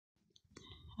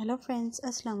Hello friends,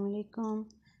 assalamu alaikum.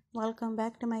 Welcome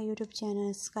back to my YouTube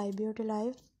channel Sky Beauty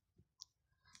Life.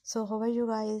 So how are you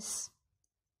guys?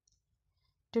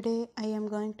 Today I am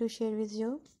going to share with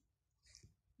you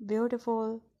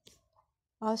beautiful,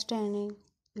 outstanding,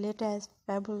 latest,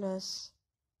 fabulous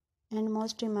and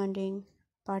most demanding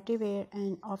party wear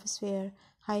and office wear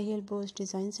high heel boots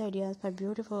designs ideas for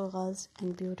beautiful girls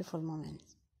and beautiful women.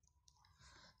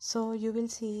 So you will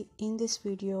see in this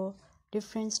video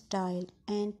different style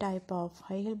and type of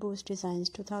high heel boots designs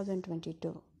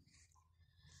 2022.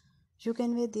 You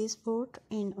can wear this boot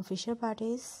in official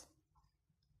parties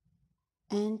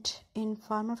and in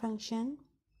formal function.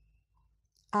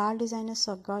 All designers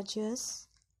are gorgeous,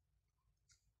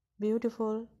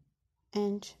 beautiful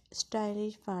and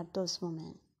stylish for those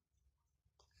women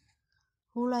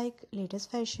who like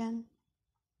latest fashion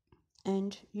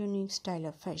and unique style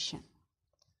of fashion.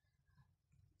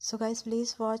 So guys,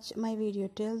 please watch my video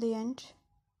till the end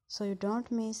so you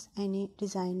don't miss any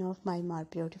design of my more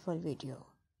beautiful video.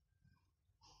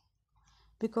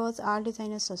 Because all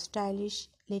designers are stylish,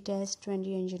 latest,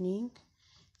 trendy and unique,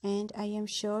 and I am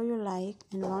sure you like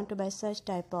and want to buy such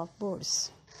type of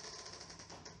boots.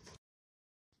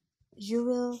 You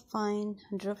will find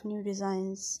 100 of new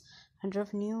designs, 100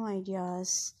 of new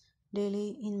ideas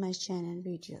daily in my channel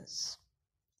videos.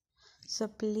 So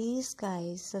please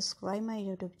guys, subscribe my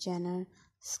YouTube channel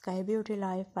Sky Beauty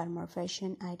Life for more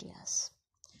fashion ideas.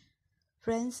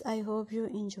 Friends, I hope you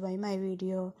enjoy my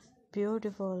video.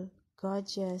 Beautiful,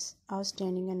 gorgeous,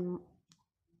 outstanding and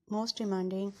most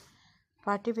demanding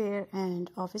party wear and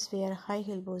office wear high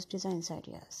heel boots designs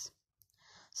ideas.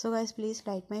 So guys, please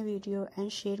like my video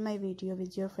and share my video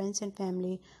with your friends and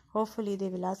family. Hopefully they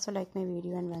will also like my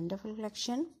video and wonderful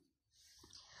collection.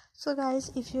 So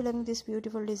guys, if you like these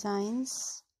beautiful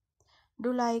designs,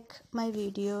 do like my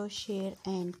video, share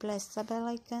and press the bell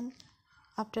icon.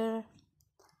 After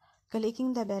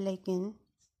clicking the bell icon,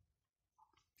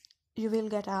 you will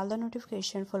get all the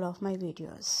notification full of my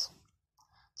videos.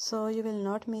 So you will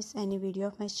not miss any video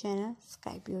of my channel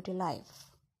Sky Beauty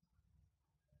Life.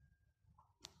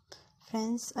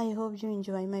 Friends, I hope you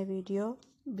enjoy my video.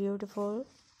 Beautiful,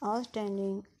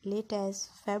 outstanding,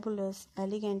 latest, fabulous,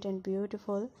 elegant and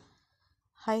beautiful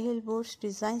high heel boots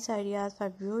designs ideas for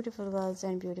beautiful girls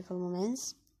and beautiful women.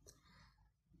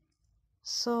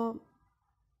 So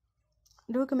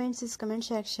do comment in this comment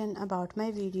section about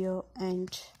my video and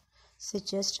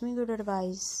suggest me good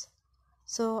advice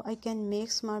so I can make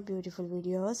more beautiful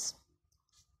videos.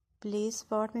 Please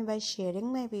support me by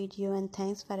sharing my video and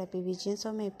thanks for happy visions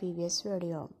of my previous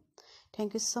video.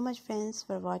 Thank you so much friends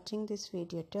for watching this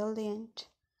video till the end.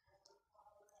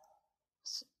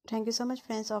 Thank you so much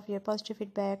friends of your positive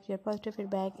feedback. Your positive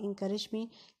feedback encourage me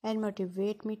and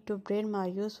motivate me to bring more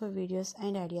useful videos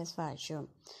and ideas for you.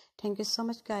 Thank you so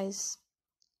much guys.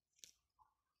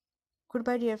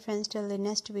 Goodbye dear friends till the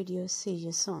next video. See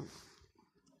you soon.